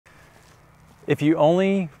If you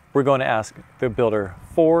only were going to ask the builder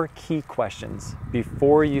 4 key questions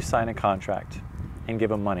before you sign a contract and give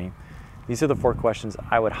them money, these are the 4 questions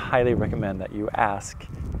I would highly recommend that you ask,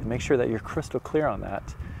 and make sure that you're crystal clear on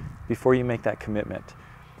that before you make that commitment.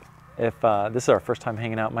 If this is our first time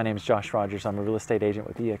hanging out, my name is Josh Rogers. I'm a real estate agent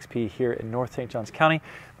with eXp here in North St. Johns County.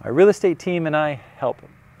 My real estate team and I help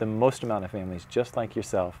the most amount of families just like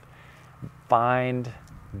yourself find,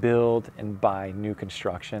 build, and buy new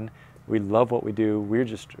construction. We love what we do. We're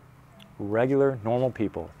just regular, normal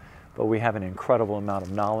people, but we have an incredible amount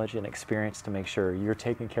of knowledge and experience to make sure you're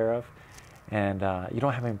taken care of and you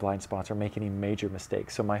don't have any blind spots or make any major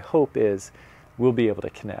mistakes. So my hope is we'll be able to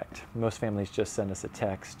connect. Most families just send us a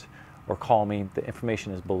text or call me. The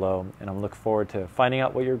information is below, and I'm looking forward to finding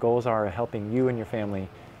out what your goals are and helping you and your family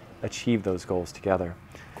achieve those goals together.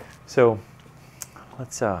 So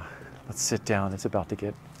let's sit down. It's about to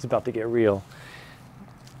get real.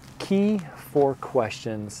 Key 4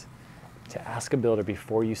 questions to ask a builder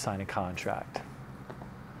before you sign a contract.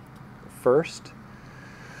 First,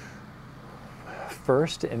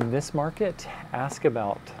 in this market, ask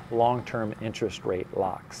about long-term interest rate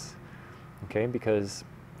locks, okay? Because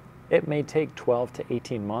it may take 12 to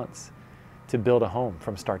 18 months to build a home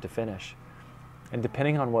from start to finish. And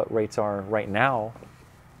depending on what rates are right now,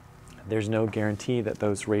 there's no guarantee that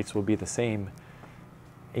those rates will be the same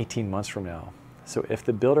 18 months from now. So if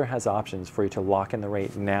the builder has options for you to lock in the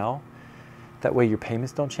rate now, that way your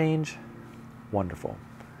payments don't change, wonderful.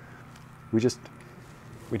 We just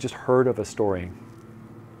heard of a story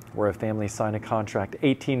where a family signed a contract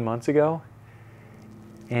 18 months ago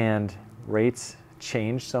and rates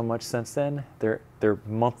changed so much since then, their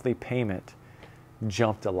monthly payment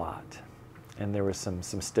jumped a lot, and there was some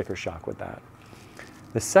sticker shock with that.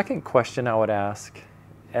 The second question I would ask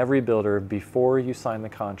every builder before you sign the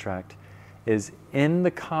contract is, in the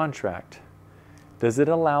contract, does it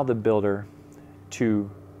allow the builder to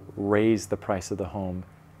raise the price of the home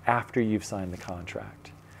after you've signed the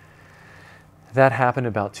contract? That happened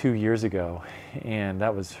about 2 years ago, and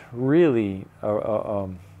that was really a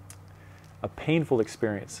painful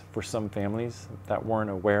experience for some families that weren't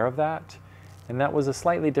aware of that. And that was a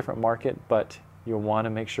slightly different market, but you'll want to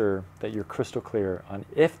make sure that you're crystal clear on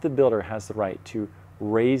if the builder has the right to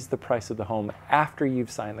raise the price of the home after you've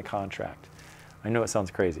signed the contract. I know it sounds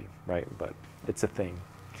crazy, right? But it's a thing.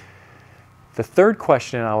 The third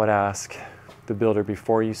question I would ask the builder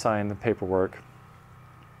before you sign the paperwork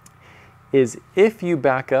is, if you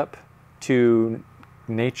back up to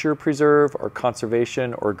nature preserve or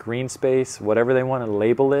conservation or green space, whatever they want to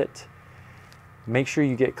label it, make sure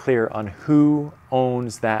you get clear on who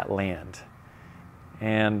owns that land.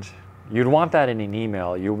 And you'd want that in an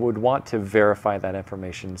email. You would want to verify that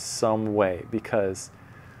information some way, because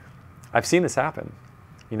I've seen this happen.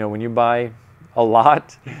 You know, when you buy a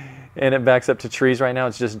lot and it backs up to trees right now,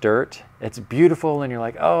 it's just dirt. It's beautiful and you're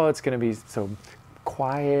like, oh, it's going to be so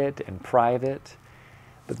quiet and private.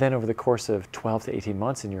 But then over the course of 12 to 18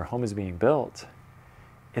 months and your home is being built,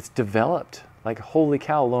 it's developed. Like, holy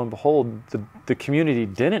cow, lo and behold, the community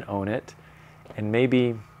didn't own it, and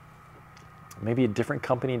maybe a different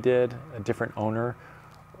company did, a different owner,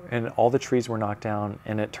 and all the trees were knocked down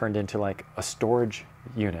and it turned into like a storage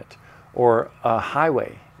unit, or a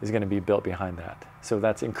highway is going to be built behind that. So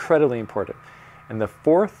that's incredibly important. And the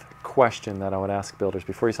fourth question that I would ask builders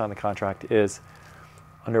before you sign the contract is,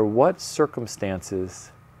 under what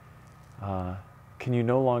circumstances can you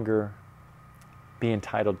no longer be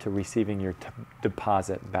entitled to receiving your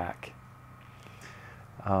deposit back?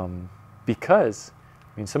 Because,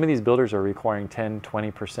 I mean, some of these builders are requiring 10,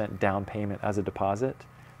 20% down payment as a deposit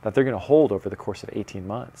that they're going to hold over the course of 18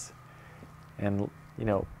 months. And, you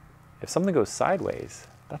know, if something goes sideways,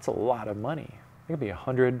 that's a lot of money. It could be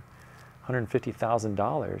 $100,000,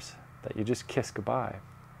 $150,000 that you just kiss goodbye.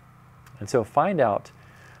 And so find out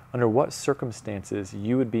under what circumstances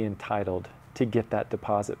you would be entitled to get that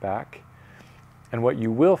deposit back. And what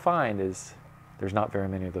you will find is there's not very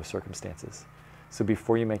many of those circumstances. So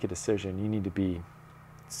before you make a decision, you need to be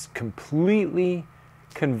completely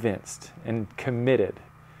convinced and committed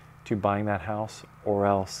to buying that house, or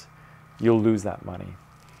else you'll lose that money.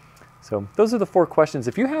 So those are the 4 questions.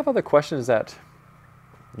 If you have other questions that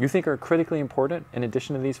you think are critically important in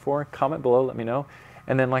addition to these 4, comment below, let me know.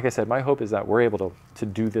 And then, like I said, my hope is that we're able to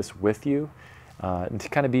do this with you and to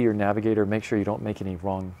kind of be your navigator, make sure you don't make any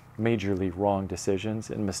majorly wrong decisions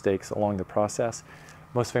and mistakes along the process.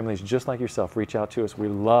 Most families, just like yourself, reach out to us. We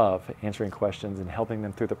love answering questions and helping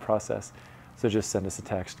them through the process. So just send us a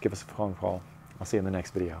text, give us a phone call. I'll see you in the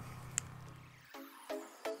next video.